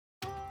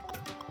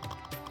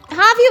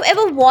Have you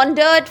ever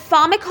wondered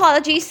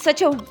pharmacology is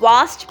such a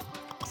vast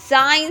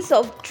science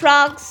of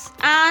drugs,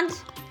 and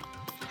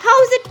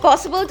how is it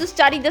possible to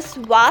study this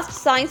vast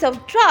science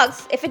of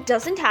drugs if it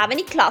doesn't have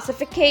any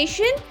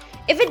classification,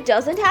 if it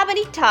doesn't have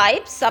any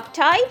types,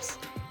 subtypes,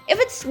 if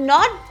it's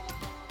not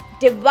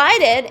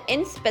divided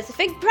in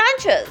specific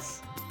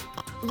branches?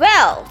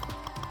 Well,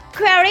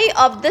 query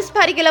of this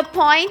particular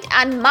point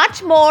and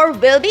much more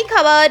will be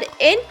covered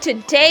in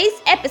today's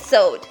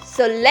episode.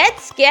 So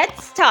let's get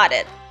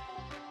started.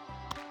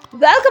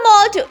 Welcome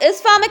all to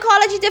Is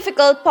Pharmacology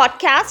Difficult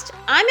podcast.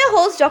 I'm your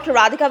host Dr.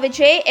 Radhika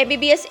Vijay,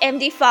 MBBS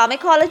MD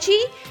Pharmacology,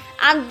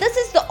 and this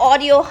is the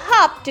audio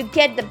hub to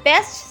get the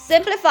best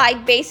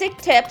simplified basic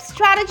tips,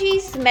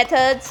 strategies,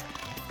 methods,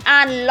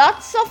 and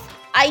lots of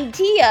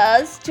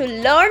ideas to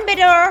learn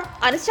better,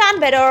 understand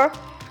better,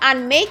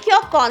 and make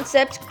your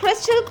concept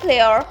crystal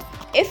clear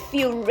if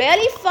you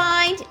really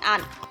find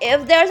and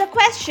if there's a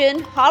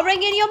question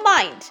hovering in your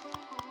mind.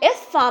 Is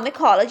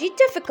pharmacology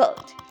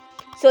difficult?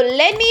 So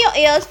lend me your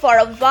ears for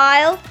a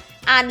while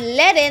and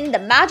let in the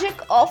magic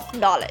of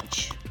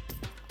knowledge.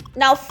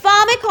 Now,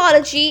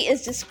 pharmacology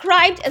is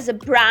described as a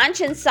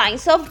branch in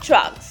science of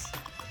drugs.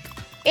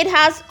 It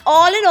has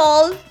all in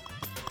all.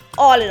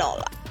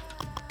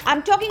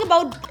 I'm talking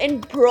about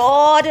in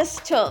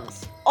broadest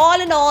terms. All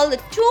in all,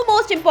 the two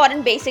most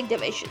important basic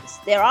divisions.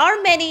 There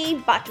are many,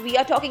 but we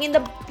are talking in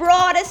the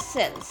broadest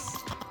sense.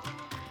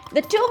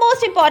 The two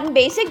most important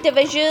basic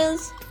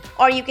divisions,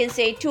 or you can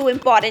say two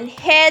important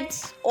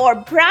heads or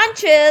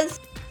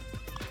branches,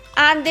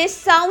 and they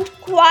sound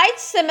quite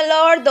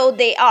similar though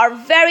they are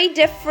very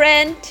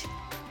different.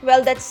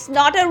 Well, that's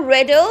not a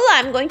riddle.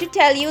 I'm going to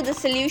tell you the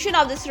solution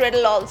of this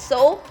riddle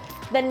also.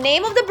 The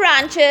name of the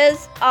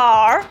branches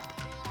are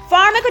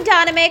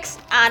pharmacodynamics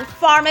and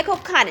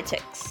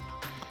pharmacokinetics.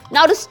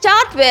 Now, to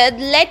start with,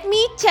 let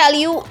me tell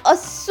you a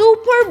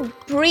super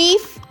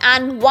brief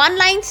and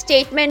one-line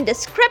statement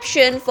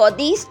description for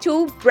these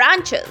two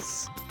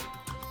branches.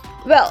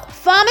 Well,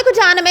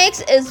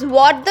 pharmacodynamics is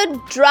what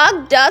the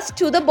drug does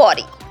to the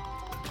body.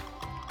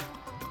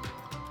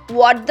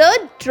 What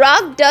the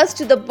drug does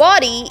to the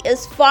body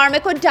is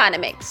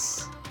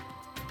pharmacodynamics.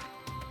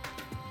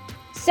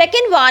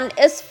 Second one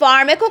is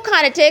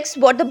pharmacokinetics,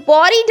 what the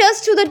body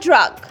does to the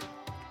drug.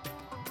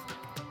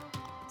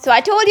 So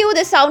I told you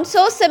they sound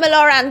so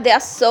similar and they are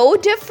so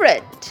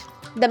different.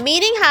 The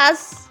meaning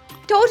has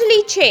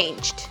totally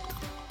changed.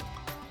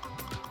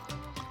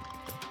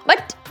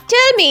 But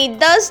tell me,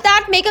 does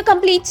that make a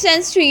complete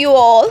sense to you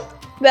all?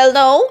 Well,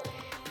 no.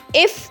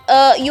 If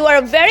you are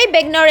a very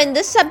beginner in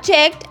this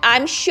subject,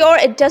 I'm sure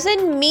it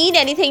doesn't mean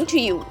anything to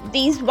you,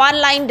 these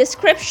one-line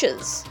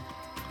descriptions.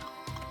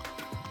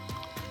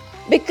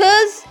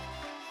 Because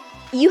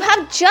you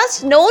have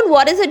just known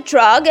what is a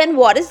drug and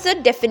what is the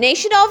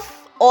definition of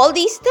all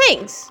these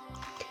things.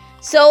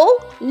 So,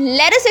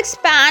 let us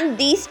expand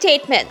these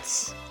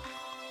statements.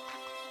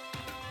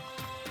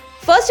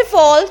 First of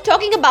all,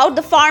 talking about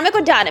the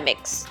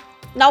pharmacodynamics.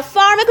 Now,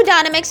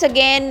 pharmacodynamics,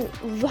 again,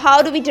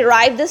 how do we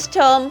derive this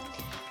term?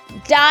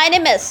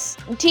 Dynamis,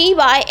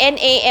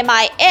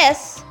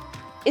 D-Y-N-A-M-I-S,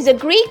 is a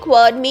Greek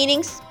word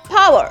meaning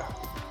power.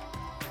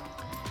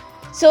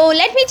 So,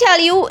 let me tell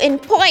you in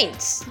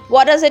points,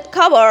 what does it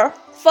cover?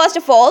 First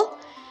of all,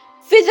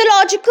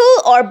 physiological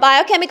or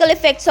biochemical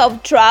effects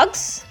of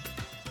drugs.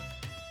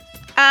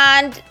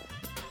 And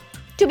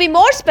to be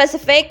more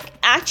specific,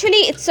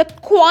 actually it's a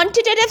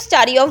quantitative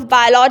study of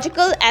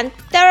biological and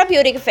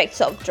therapeutic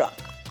effects of drug.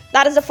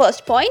 That is the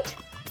first point.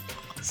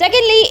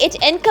 Secondly, it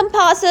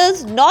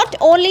encompasses not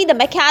only the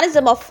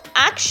mechanism of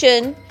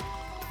action,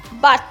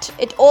 but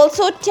it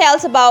also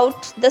tells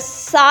about the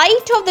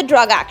site of the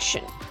drug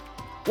action.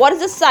 What is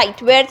the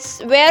site?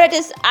 Where it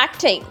is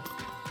acting?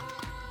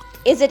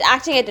 Is it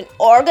acting at an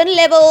organ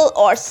level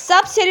or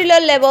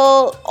subcellular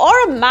level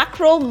or a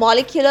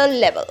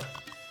macromolecular level?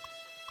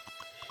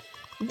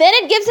 Then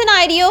it gives an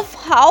idea of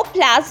how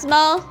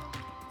plasma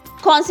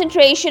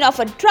concentration of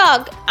a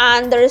drug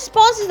and the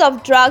responses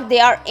of drug, they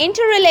are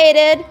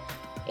interrelated.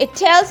 It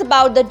tells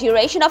about the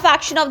duration of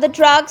action of the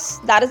drugs.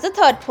 That is the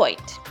third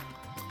point.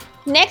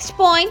 Next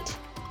point,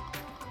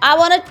 I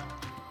want to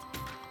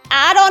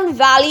add on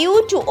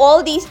value to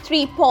all these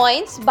 3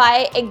 points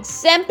by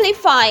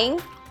exemplifying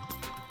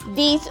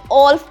these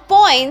all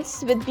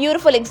points with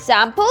beautiful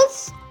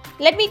examples.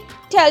 Let me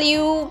tell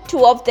you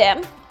 2 of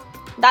them.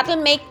 That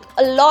will make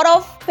a lot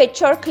of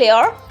picture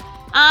clear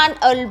and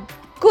a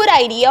good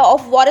idea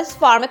of what is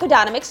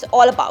pharmacodynamics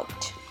all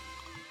about.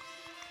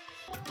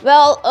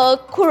 Well,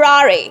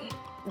 curare,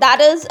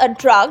 that is a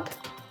drug,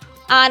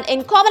 and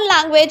in common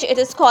language it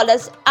is called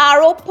as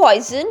arrow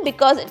poison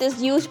because it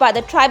is used by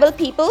the tribal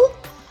people.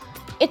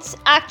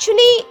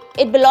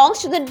 It belongs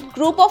to the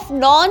group of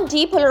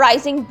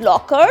non-depolarizing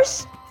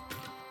blockers,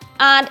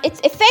 and its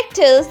effect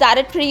is that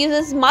it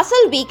produces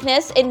muscle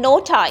weakness in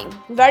no time.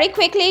 Very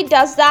quickly it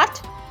does that.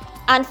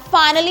 And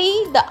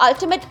finally, the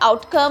ultimate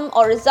outcome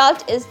or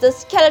result is the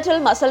skeletal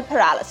muscle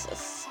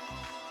paralysis.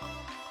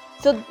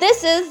 So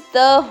this is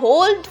the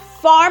whole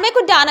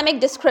pharmacodynamic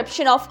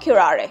description of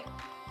curare.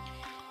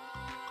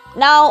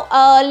 Now,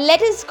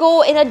 let us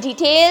go in a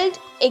detailed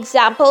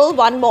example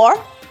one more.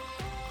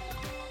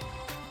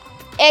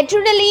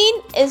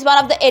 Adrenaline is one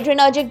of the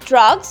adrenergic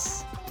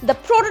drugs, the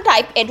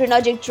prototype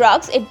adrenergic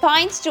drugs. It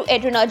binds to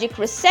adrenergic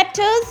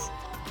receptors,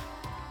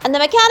 and the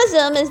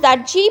mechanism is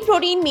that G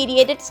protein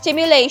mediated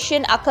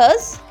stimulation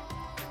occurs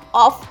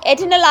of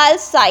adenylyl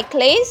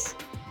cyclase.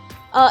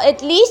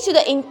 It leads to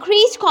the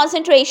increased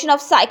concentration of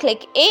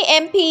cyclic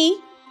AMP,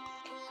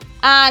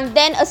 and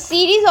then a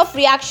series of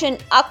reaction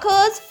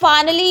occurs.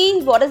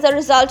 Finally, what is the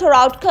result or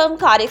outcome?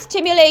 Cardiac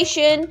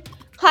stimulation,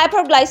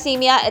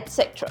 hyperglycemia,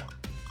 etc.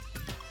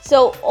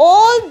 So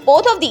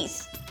both of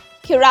these,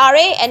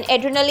 curare and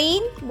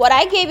adrenaline, what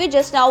I gave you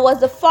just now was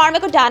the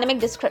pharmacodynamic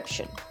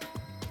description.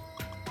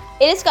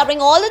 It is covering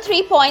all the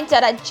 3 points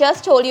that I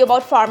just told you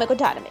about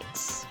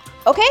pharmacodynamics.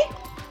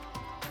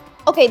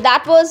 Okay,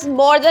 that was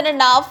more than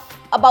enough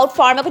about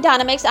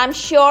pharmacodynamics. I'm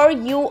sure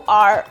you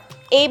are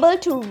able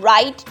to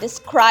write,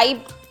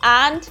 describe,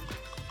 and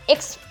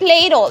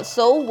explain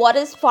also what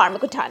is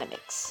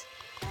pharmacodynamics.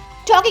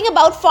 Talking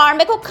about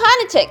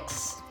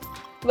pharmacokinetics,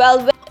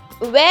 well,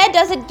 where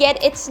does it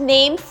get its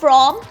name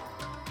from?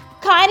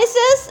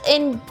 Kinesis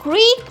in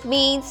Greek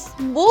means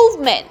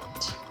movement.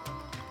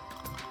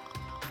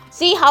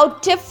 See how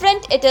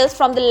different it is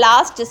from the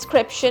last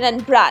description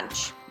and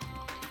branch.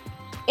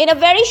 In a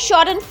very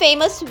short and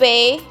famous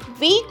way,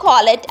 we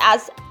call it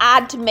as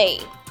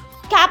ADME.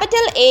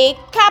 Capital A,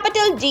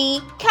 capital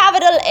D,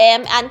 capital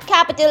M, and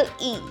capital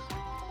E.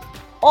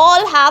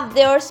 All have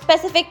their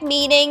specific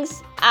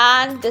meanings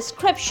and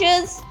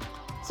descriptions.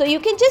 So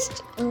you can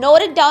just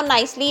note it down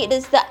nicely. It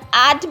is the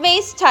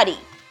ADME study.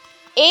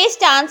 A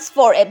stands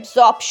for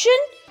absorption,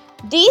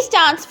 D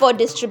stands for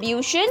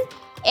distribution,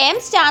 M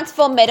stands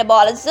for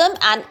metabolism,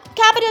 and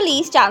capital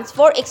E stands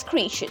for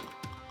excretion.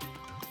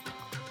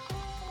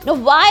 Now,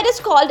 why it is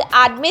called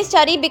ADME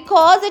study?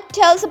 Because it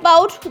tells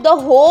about the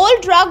whole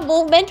drug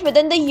movement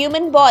within the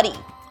human body.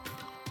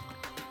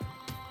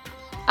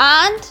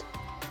 And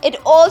it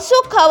also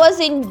covers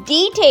in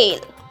detail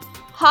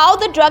how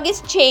the drug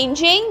is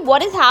changing,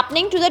 what is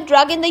happening to the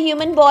drug in the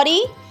human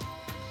body.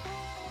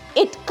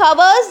 It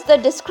covers the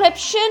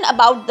description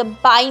about the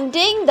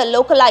binding, the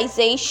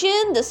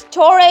localization, the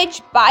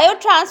storage,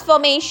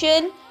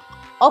 biotransformation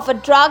of a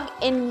drug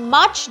in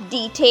much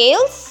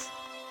details.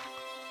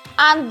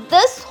 And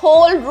this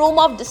whole room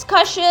of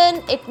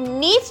discussion, it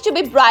needs to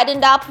be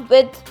brightened up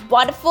with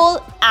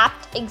wonderful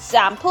apt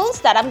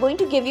examples that I'm going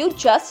to give you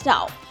just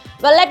now.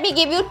 Well, let me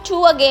give you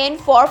 2 again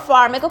for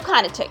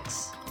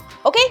pharmacokinetics.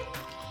 Okay?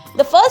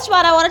 The first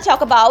one I want to talk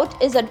about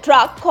is a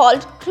drug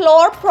called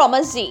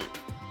chlorpromazine.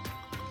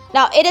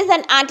 Now, it is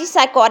an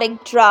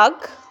antipsychotic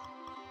drug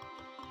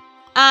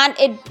and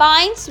it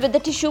binds with the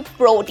tissue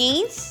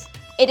proteins.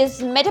 It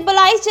is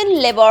metabolized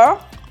in liver.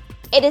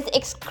 It is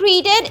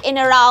excreted in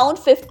around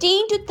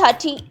 15 to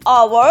 30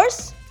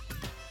 hours.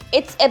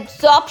 Its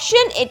absorption,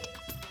 it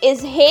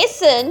is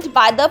hastened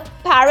by the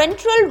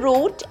parenteral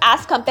route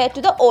as compared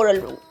to the oral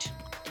route.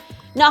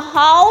 Now,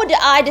 how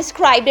I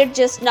described it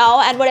just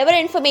now, and whatever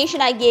information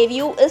I gave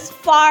you is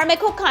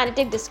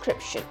pharmacokinetic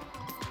description.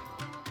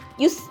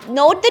 You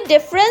note the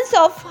difference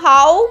of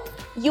how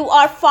you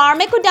are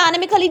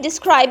pharmacodynamically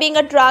describing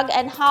a drug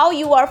and how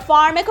you are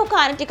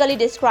pharmacokinetically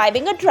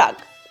describing a drug.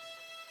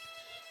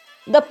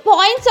 The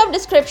points of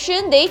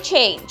description, they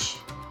change.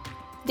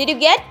 Did you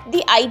get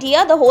the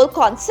idea, the whole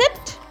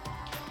concept?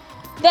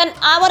 Then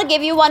I want to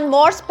give you one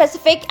more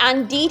specific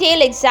and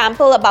detailed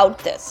example about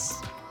this.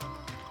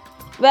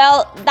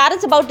 Well, that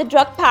is about the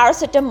drug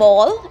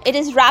paracetamol. It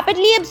is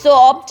rapidly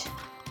absorbed.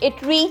 It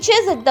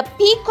reaches at the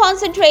peak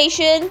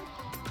concentration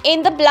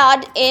in the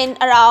blood in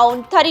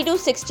around 30 to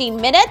 60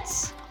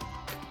 minutes.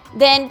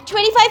 Then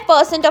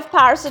 25% of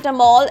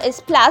paracetamol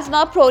is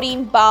plasma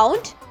protein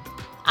bound,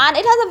 and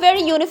it has a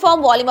very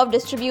uniform volume of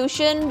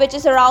distribution, which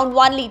is around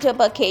 1 liter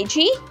per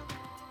kg.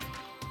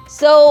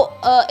 So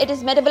it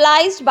is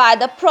metabolized by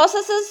the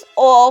processes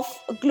of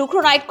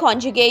glucuronide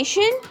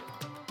conjugation,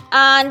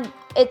 and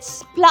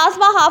its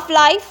plasma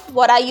half-life.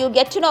 What are you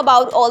get to know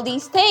about all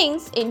these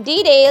things in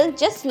detail?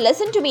 Just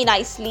listen to me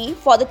nicely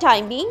for the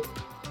time being.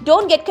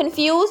 Don't get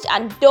confused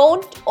and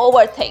don't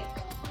overthink.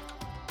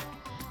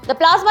 The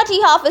plasma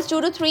T-half is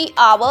 2 to 3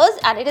 hours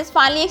and it is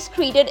finally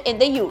excreted in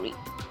the urine.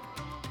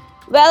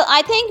 Well,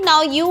 I think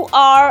now you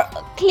are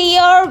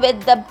clear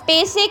with the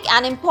basic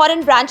and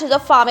important branches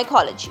of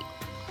pharmacology.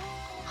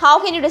 How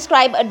can you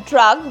describe a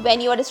drug when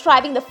you are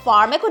describing the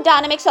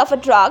pharmacodynamics of a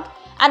drug?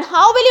 And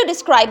how will you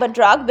describe a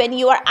drug when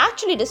you are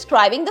actually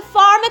describing the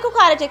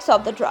pharmacokinetics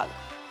of the drug?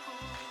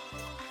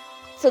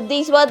 So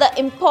these were the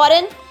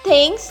important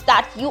things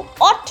that you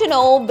ought to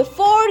know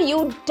before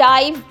you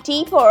dive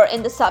deeper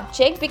in the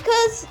subject,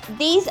 because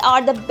these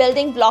are the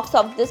building blocks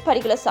of this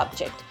particular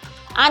subject.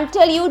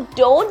 Until you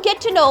don't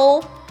get to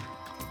know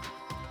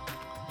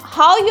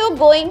how you're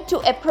going to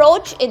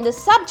approach in the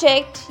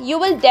subject, you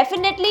will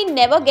definitely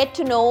never get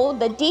to know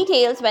the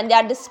details when they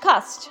are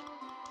discussed.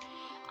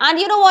 And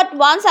you know what?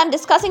 Once I'm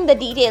discussing the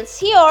details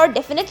here,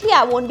 definitely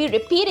I won't be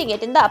repeating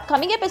it in the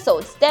upcoming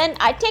episodes. Then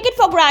I take it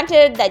for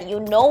granted that you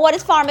know what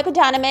is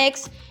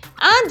pharmacodynamics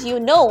and you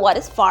know what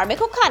is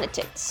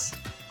pharmacokinetics.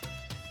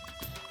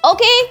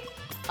 Okay,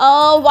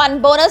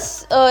 one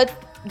bonus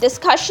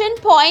discussion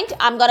point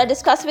I'm gonna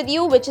discuss with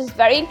you, which is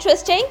very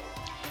interesting.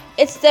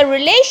 It's the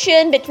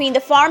relation between the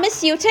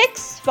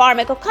pharmaceutics,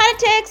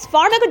 pharmacokinetics,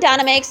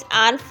 pharmacodynamics,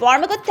 and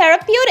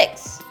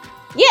pharmacotherapeutics.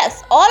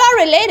 Yes, all are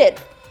related.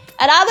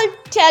 And I will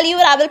tell you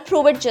and I will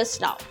prove it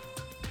just now.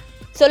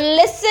 So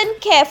listen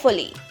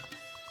carefully.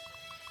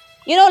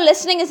 You know,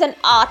 listening is an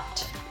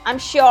art. I'm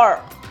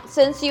sure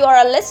since you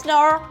are a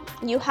listener,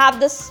 you have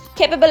this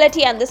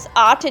capability and this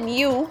art in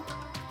you.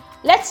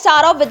 Let's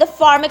start off with the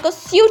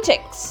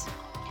pharmacoceutics.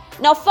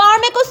 Now,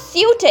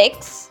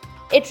 pharmacoceutics,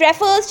 it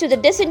refers to the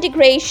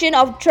disintegration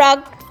of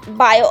drug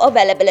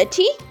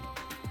bioavailability.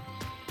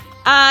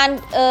 And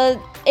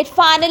it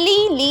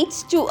finally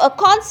leads to a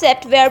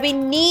concept where we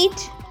need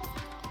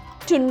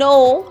to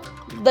know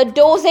the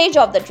dosage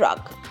of the drug.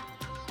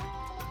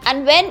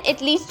 And when it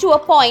leads to a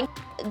point,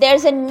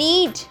 there's a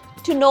need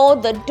to know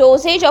the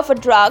dosage of a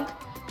drug,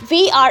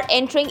 we are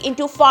entering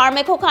into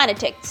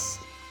pharmacokinetics.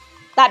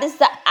 That is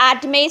the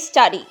ADME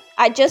study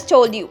I just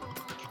told you.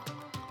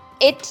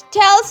 It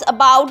tells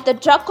about the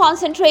drug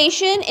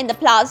concentration in the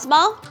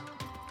plasma.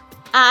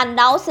 And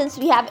now since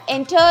we have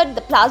entered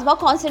the plasma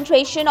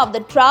concentration of the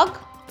drug,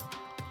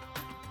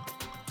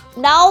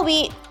 now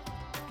we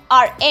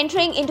are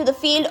entering into the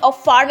field of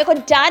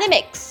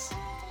pharmacodynamics.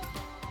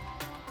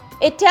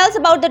 It tells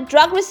about the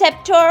drug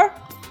receptor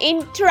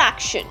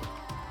interaction.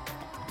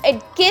 It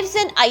gives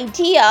an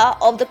idea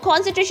of the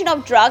concentration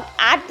of drug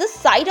at the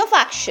site of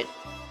action.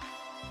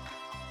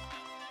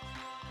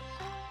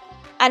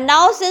 And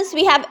now since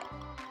we have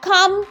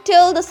come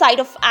till the site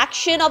of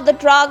action of the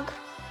drug,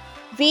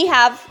 we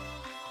have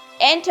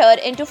entered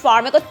into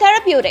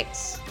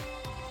pharmacotherapeutics.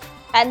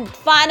 And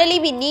finally,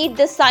 we need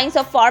the science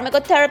of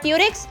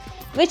pharmacotherapeutics,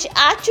 which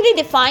actually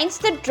defines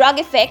the drug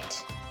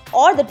effect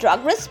or the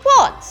drug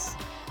response.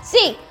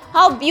 See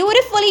how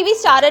beautifully we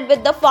started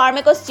with the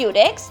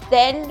pharmacoceutics,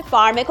 then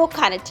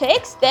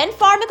pharmacokinetics, then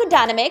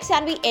pharmacodynamics,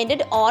 and we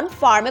ended on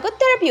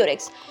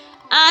pharmacotherapeutics.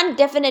 And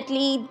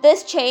definitely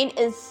this chain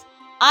is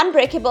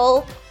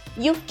unbreakable.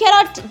 You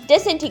cannot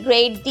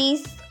disintegrate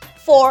these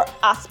four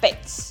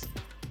aspects.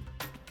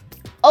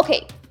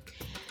 Okay,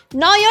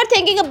 now you're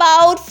thinking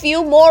about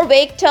few more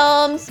vague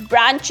terms,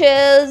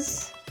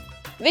 branches,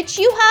 which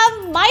you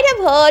might have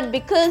heard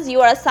because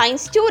you are a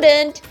science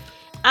student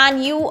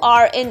and you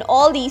are in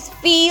all these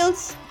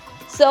fields.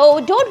 So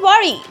don't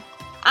worry,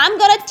 I'm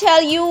gonna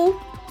tell you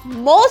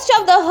most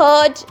of the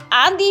heard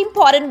and the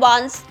important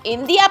ones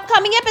in the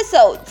upcoming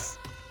episodes.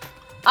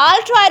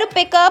 I'll try to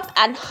pick up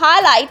and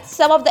highlight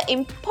some of the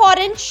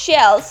important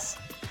shells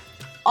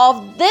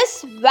of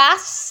this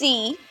vast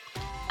sea,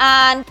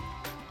 and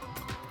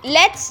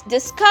let's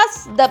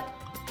discuss the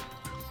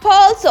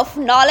pearls of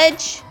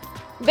knowledge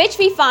which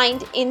we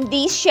find in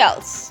these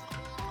shells.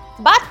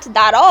 But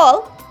that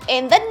all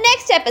in the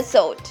next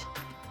episode.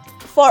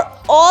 For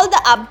all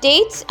the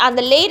updates and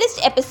the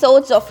latest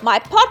episodes of my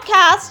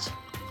podcast,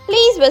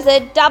 please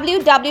visit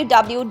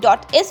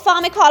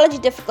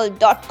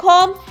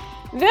www.ispharmacologydifficult.com,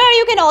 where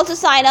you can also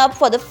sign up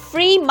for the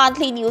free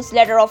monthly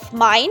newsletter of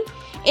mine.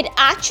 It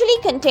actually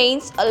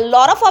contains a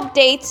lot of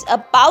updates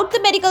about the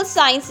medical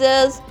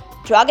sciences,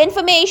 drug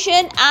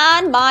information,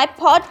 and my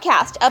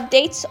podcast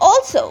updates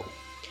also.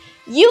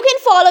 You can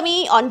follow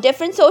me on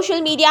different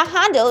social media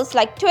handles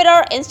like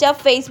Twitter, Insta,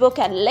 Facebook,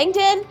 and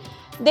LinkedIn.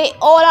 They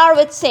all are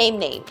with same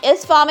name,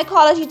 Is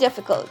Pharmacology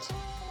Difficult?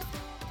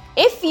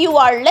 If you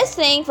are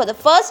listening for the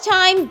first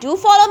time, do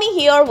follow me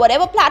here,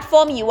 whatever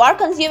platform you are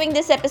consuming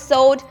this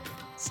episode.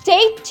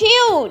 Stay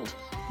tuned.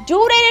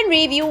 Do rate and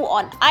review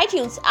on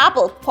iTunes,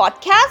 Apple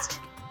Podcast.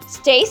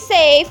 Stay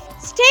safe,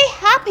 stay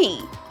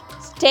happy,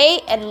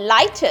 stay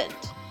enlightened.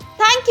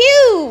 Thank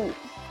you.